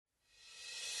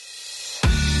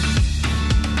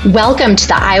Welcome to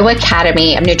the Iowa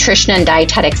Academy of Nutrition and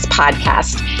Dietetics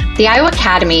podcast. The Iowa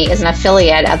Academy is an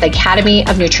affiliate of the Academy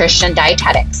of Nutrition and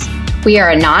Dietetics. We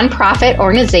are a nonprofit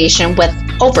organization with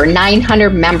over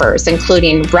 900 members,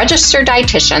 including registered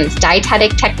dietitians,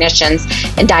 dietetic technicians,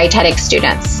 and dietetic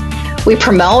students. We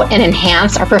promote and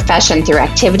enhance our profession through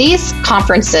activities,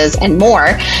 conferences, and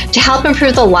more to help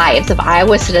improve the lives of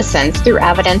Iowa citizens through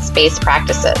evidence-based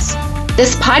practices.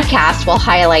 This podcast will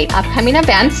highlight upcoming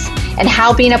events and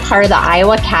how being a part of the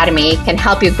Iowa Academy can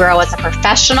help you grow as a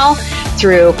professional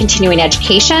through continuing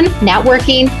education,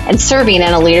 networking, and serving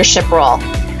in a leadership role.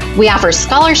 We offer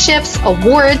scholarships,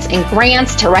 awards, and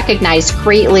grants to recognize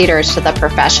great leaders to the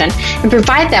profession and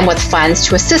provide them with funds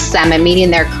to assist them in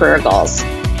meeting their career goals.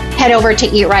 Head over to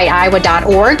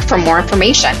eatrightiowa.org for more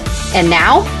information. And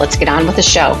now, let's get on with the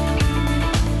show.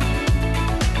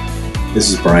 This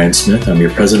is Brian Smith. I'm your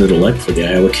president-elect for the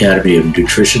Iowa Academy of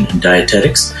Nutrition and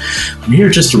Dietetics. I'm here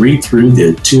just to read through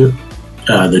the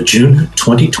June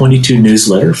 2022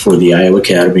 newsletter for the Iowa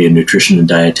Academy of Nutrition and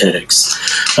Dietetics,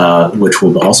 which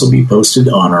will also be posted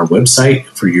on our website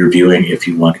for your viewing if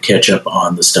you want to catch up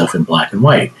on the stuff in black and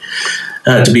white.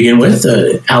 To begin with,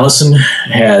 Allison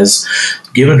has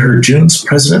given her June's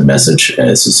president message.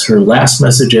 This is her last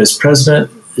message as president.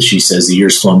 She says the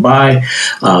year's flown by.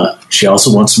 She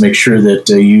also wants to make sure that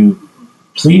you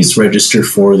please register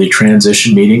for the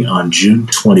transition meeting on June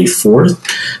 24th.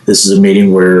 This is a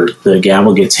meeting where the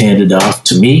gavel gets handed off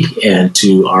to me and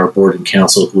to our board and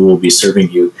council, who will be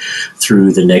serving you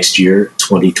through the next year,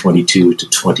 2022 to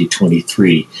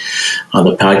 2023. On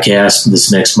the podcast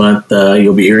this next month,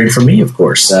 you'll be hearing from me, of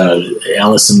course.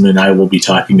 Allison and I will be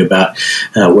talking about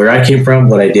where I came from,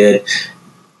 what I did,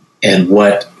 and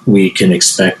what we can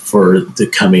expect for the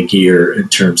coming year in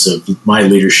terms of my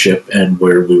leadership and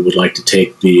where we would like to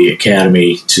take the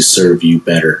Academy to serve you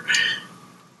better.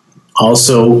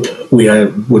 Also, we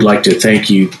would like to thank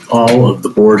you, all of the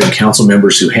board and council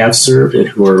members who have served and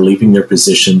who are leaving their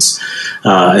positions.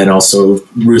 And also,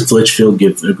 Ruth Litchfield,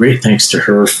 give a great thanks to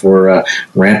her for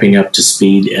ramping up to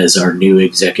speed as our new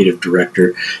executive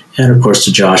director. And of course,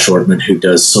 to Josh Ortman, who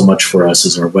does so much for us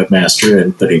as our webmaster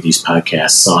and putting these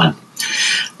podcasts on.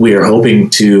 We are hoping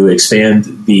to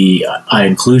expand the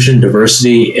inclusion,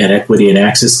 diversity, and equity and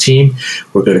access team.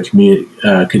 We're going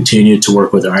to continue to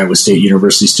work with our Iowa State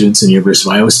University students and University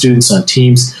of Iowa students on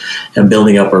teams and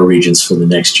building up our regions for the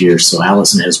next year. So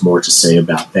Allison has more to say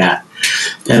about that.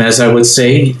 And as I would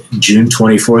say, June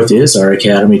 24th is our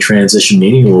Academy transition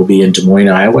meeting. It will be in Des Moines,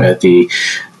 Iowa at the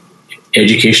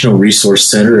Educational Resource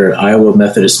Center at Iowa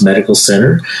Methodist Medical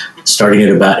Center, starting at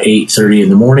about 8:30 in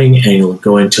the morning, and it'll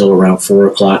go until around 4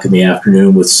 o'clock in the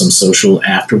afternoon with some social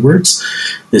afterwards.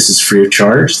 This is free of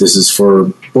charge. This is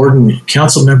for board and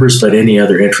council members, but any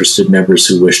other interested members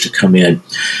who wish to come in.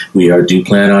 We do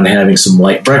plan on having some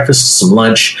light breakfast, some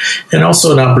lunch, and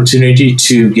also an opportunity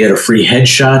to get a free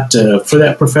headshot for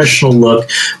that professional look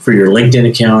for your LinkedIn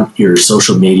account, your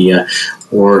social media,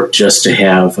 or just to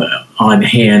have on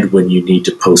hand when you need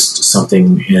to post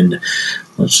something in,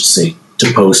 let's just say,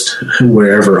 to post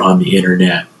wherever on the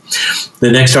internet. The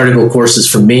next article, of course, is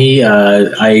from me.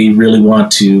 I really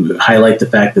want to highlight the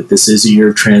fact that this is a year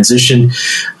of transition.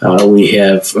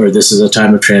 This is a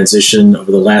time of transition.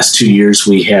 Over the last 2 years,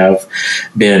 we have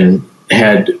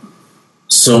had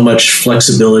so much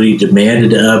flexibility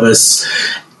demanded of us.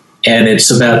 And it's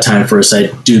about time for us,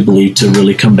 I do believe, to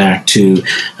really come back to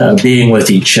being with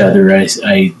each other.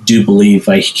 I do believe,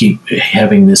 I keep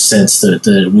having this sense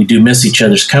that we do miss each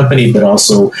other's company, but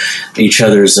also each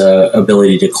other's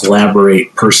ability to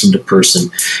collaborate person to person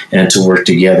and to work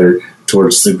together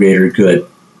towards the greater good.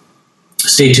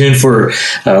 Stay tuned for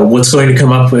what's going to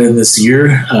come up in this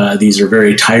year. These are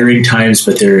very tiring times,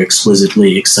 but they're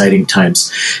exquisitely exciting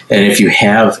times. And if you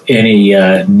have any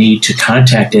need to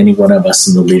contact any one of us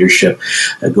in the leadership,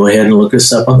 go ahead and look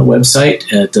us up on the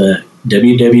website at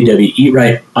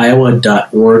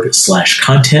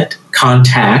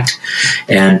www.eatrightiowa.org/contact,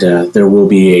 and there will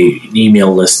be an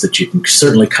email list that you can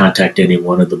certainly contact any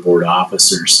one of the board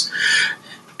officers.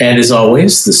 And as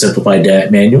always, the Simplified Diet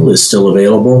Manual is still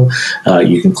available.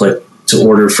 You can click to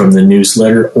order from the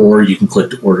newsletter, or you can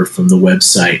click to order from the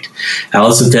website.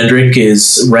 Allison Fendrick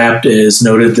is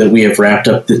noted that we have wrapped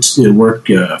up the work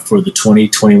for the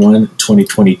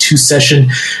 2021-2022 session.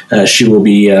 She will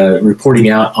be reporting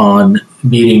out on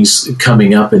meetings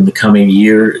coming up in the coming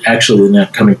year, actually in the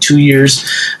coming 2 years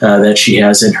that she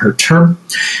has in her term.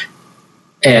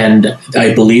 And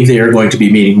I believe they are going to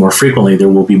be meeting more frequently. There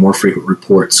will be more frequent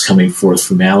reports coming forth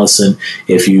from Allison.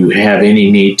 If you have any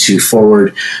need to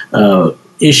forward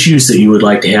issues that you would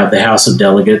like to have the House of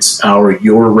Delegates,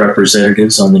 your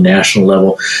representatives on the national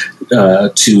level,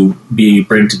 to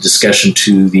bring to discussion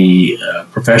to the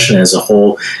profession as a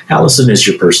whole, Allison is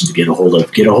your person to get a hold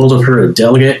of. Get a hold of her at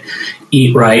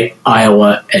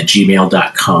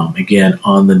delegateeatrightiowa@gmail.com. Again,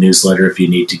 on the newsletter if you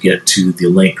need to get to the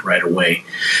link right away.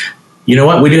 You know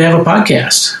what? We do have a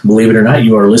podcast. Believe it or not,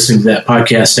 you are listening to that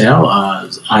podcast now.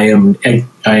 I am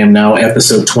now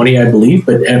episode 20, I believe,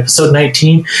 but episode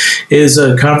 19 is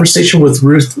a conversation with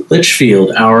Ruth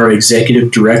Litchfield, our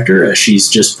executive director. She's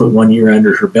just put 1 year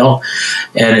under her belt,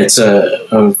 and it's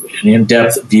an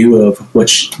in-depth view of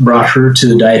what brought her to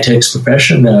the dietetics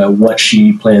profession, what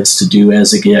she plans to do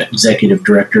as executive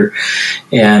director,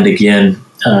 and again,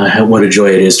 what a joy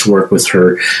it is to work with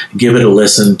her. Give it a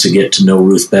listen to get to know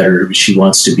Ruth better. She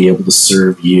wants to be able to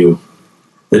serve you.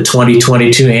 The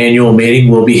 2022 annual meeting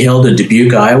will be held in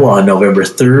Dubuque, Iowa on November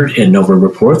 3rd and November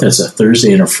 4th. That's a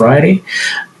Thursday and a Friday.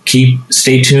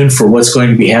 Stay tuned for what's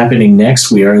going to be happening next.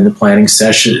 We are in the planning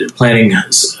phases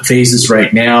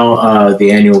right now.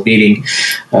 The annual meeting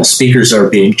speakers are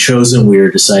being chosen. We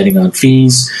are deciding on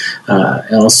fees,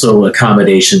 also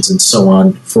accommodations and so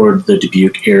on for the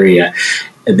Dubuque area.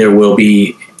 There will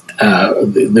be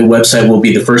the website will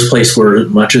be the first place where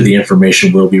much of the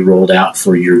information will be rolled out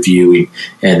for your viewing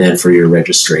and then for your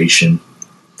registration.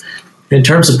 In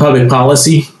terms of public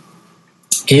policy,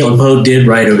 Caitlin Poe did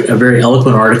write a very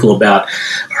eloquent article about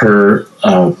her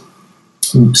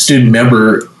student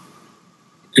member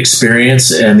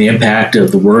experience and the impact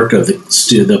of the work of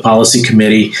the policy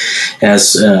committee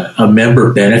as a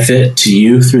member benefit to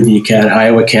you through the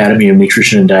Iowa Academy of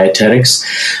Nutrition and Dietetics.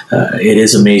 It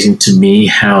is amazing to me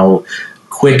how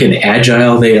quick and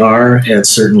agile they are, and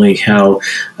certainly how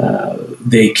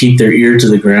they keep their ear to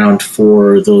the ground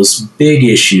for those big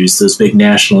issues, those big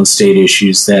national and state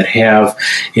issues that have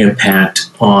impact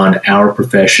on our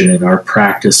profession and our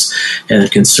practice, and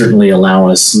it can certainly allow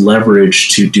us leverage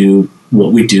to do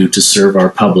what we do to serve our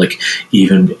public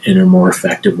even in a more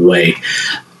effective way.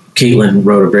 Caitlin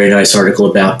wrote a very nice article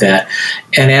about that.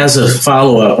 And as a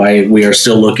follow-up, we are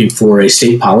still looking for a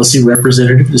state policy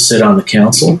representative to sit on the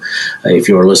council. If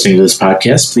you are listening to this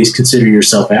podcast, please consider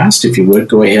yourself asked. If you would,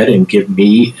 go ahead and give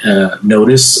me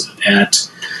notice at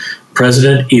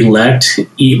President-elect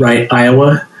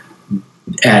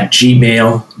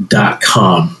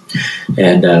eatrightiowa@gmail.com.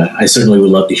 And I certainly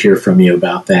would love to hear from you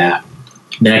about that.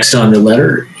 Next on the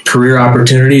letter, career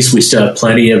opportunities. We still have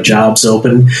plenty of jobs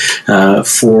open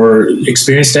for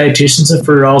experienced dietitians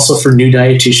and also for new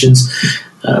dietitians.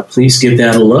 Please give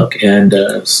that a look and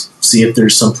see if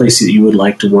there's some place that you would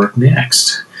like to work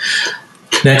next.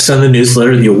 Next on the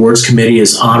newsletter, the awards committee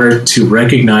is honored to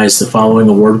recognize the following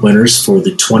award winners for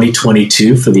the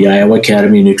 2022 for the Iowa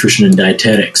Academy of Nutrition and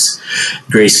Dietetics.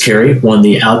 Grace Carey won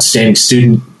the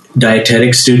Outstanding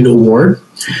Dietetics Student Award.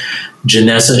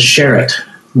 Janessa Sherritt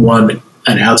won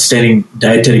an Outstanding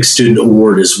Dietetic Student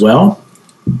Award as well.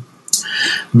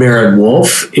 Maren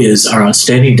Wolf is our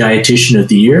Outstanding Dietitian of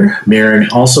the Year. Maren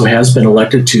also has been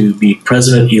elected to be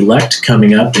President-elect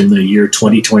coming up in the year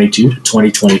 2022 to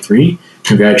 2023.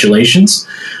 Congratulations.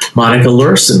 Monica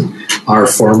Lurson, our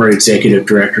former Executive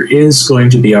Director, is going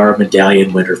to be our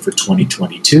medallion winner for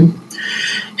 2022.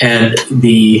 And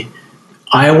the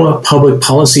Iowa Public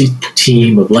Policy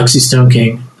team of Lexi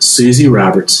Stoneking, Susie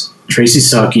Roberts, Tracy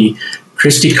Saki,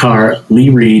 Christy Carr, Lee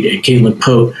Reed, and Caitlin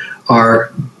Poe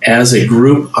are, as a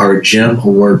group, our GEM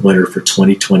Award winner for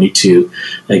 2022.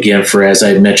 Again, for, as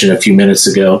I mentioned a few minutes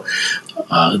ago,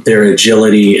 their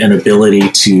agility and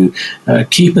ability to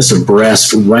keep us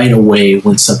abreast right away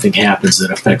when something happens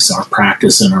that affects our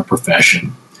practice and our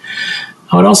profession.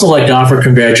 I would also like to offer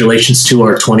congratulations to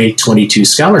our 2022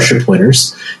 scholarship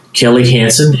winners. Kelly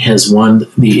Hansen has won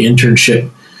an internship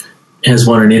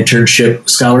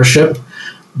scholarship.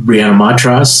 Brianna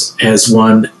Matras has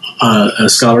won a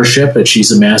scholarship, and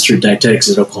she's a Master of Dietetics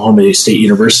at Oklahoma State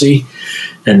University.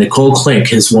 And Nicole Klink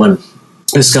has won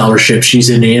a scholarship. She's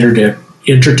in the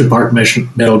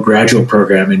interdepartmental graduate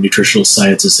program in nutritional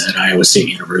sciences at Iowa State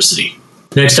University.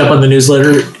 Next up on the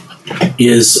newsletter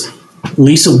is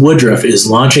Lisa Woodruff is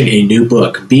launching a new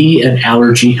book, Be an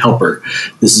Allergy Helper.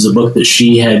 This is a book that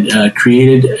she had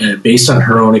created based on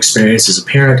her own experience as a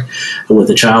parent with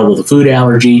a child with a food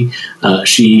allergy.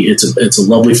 It's a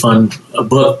lovely, fun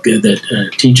book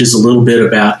that teaches a little bit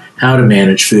about how to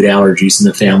manage food allergies in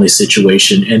the family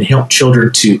situation and help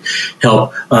children to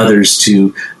help others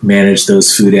to manage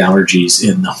those food allergies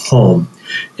in the home.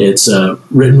 It's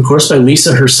written, of course, by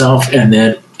Lisa herself and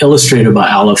then illustrated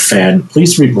by Olive Fan.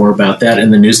 Please read more about that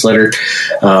in the newsletter.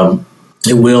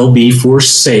 It will be for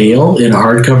sale in a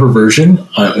hardcover version.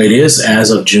 It is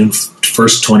as of June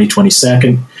March 1st,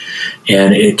 2022,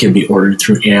 and it can be ordered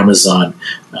through Amazon.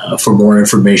 For more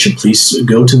information, please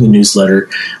go to the newsletter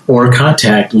or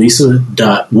contact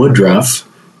Lisa.Woodruff,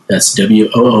 that's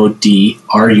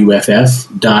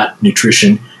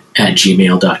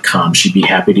WOODRUFF.nutrition@gmail.com. She'd be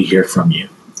happy to hear from you.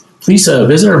 Please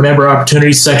visit our member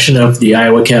opportunities section of the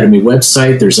Iowa Academy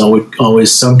website. There's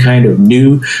always some kind of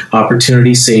new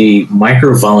opportunity, say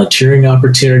micro volunteering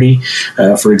opportunity.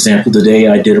 For example, today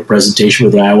I did a presentation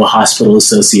with the Iowa Hospital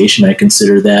Association. I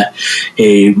consider that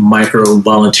a micro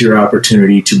volunteer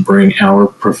opportunity to bring our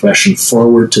profession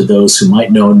forward to those who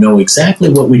might know exactly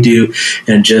what we do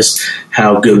and just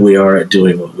how good we are at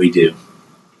doing what we do.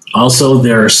 Also,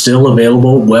 there are still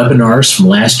available webinars from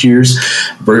last year's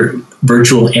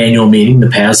virtual annual meeting, the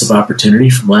Paths of Opportunity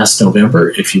from last November.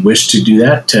 If you wish to do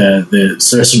that, the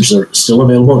sessions are still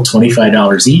available at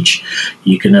 $25 each.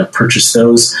 You can purchase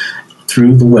those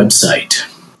through the website.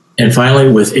 And finally,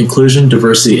 with Inclusion,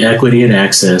 Diversity, Equity, and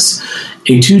Access,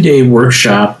 a 2-day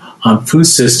workshop on food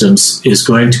systems is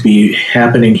going to be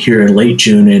happening here in late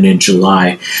June and in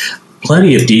July.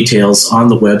 Plenty of details on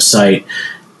the website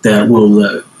that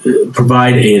will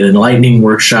provide an enlightening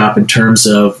workshop in terms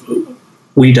of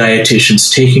we dietitians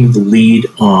taking the lead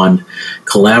on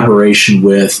collaboration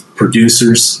with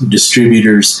producers,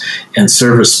 distributors, and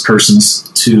service persons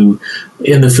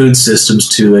in the food systems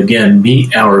to, again,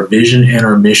 meet our vision and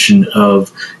our mission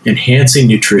of enhancing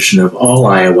nutrition of all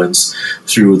Iowans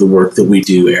through the work that we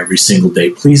do every single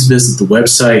day. Please visit the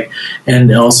website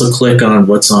and also click on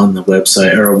what's on the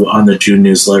website or on the June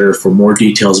newsletter for more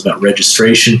details about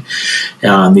registration.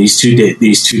 This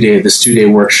 2-day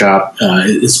workshop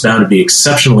is bound to be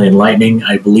exceptionally enlightening.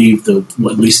 I believe at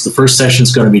least the first session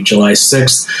is going to be July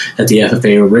 6th at the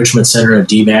FFA Richmond Center at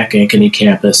DMACC Ankeny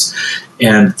campus,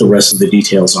 and the rest of the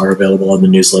details are available on the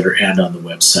newsletter and on the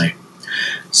website.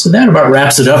 So that about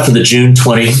wraps it up for the June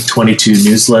 2022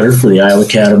 newsletter for the Iowa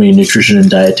Academy of Nutrition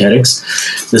and Dietetics.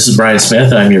 This is Brian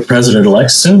Smith. I'm your president-elect,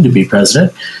 soon to be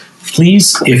president.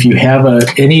 Please, if you have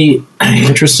any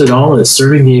interest at all in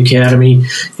serving the Academy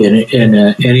in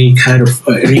any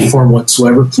form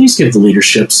whatsoever, please give the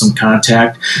leadership some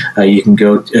contact. You can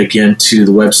go again to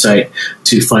the website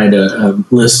to find a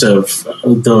list of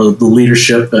the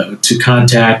leadership to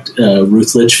contact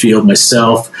Ruth Litchfield,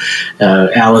 myself,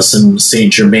 Allison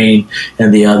St. Germain,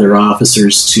 and the other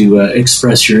officers to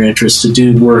express your interest to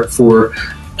do work for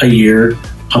a year,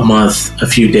 a month, a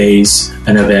few days,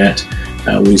 an event.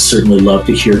 We certainly love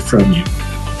to hear from you.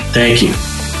 Thank you.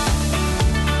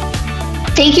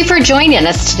 Thank you for joining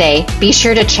us today. Be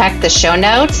sure to check the show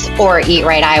notes or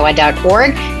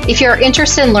eatrightiowa.org if you're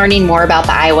interested in learning more about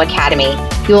the Iowa Academy.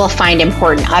 You will find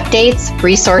important updates,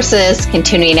 resources,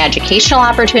 continuing educational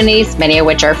opportunities, many of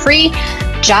which are free,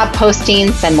 job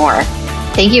postings, and more.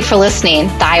 Thank you for listening.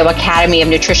 The Iowa Academy of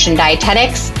Nutrition and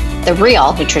Dietetics, the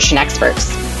real nutrition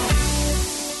experts.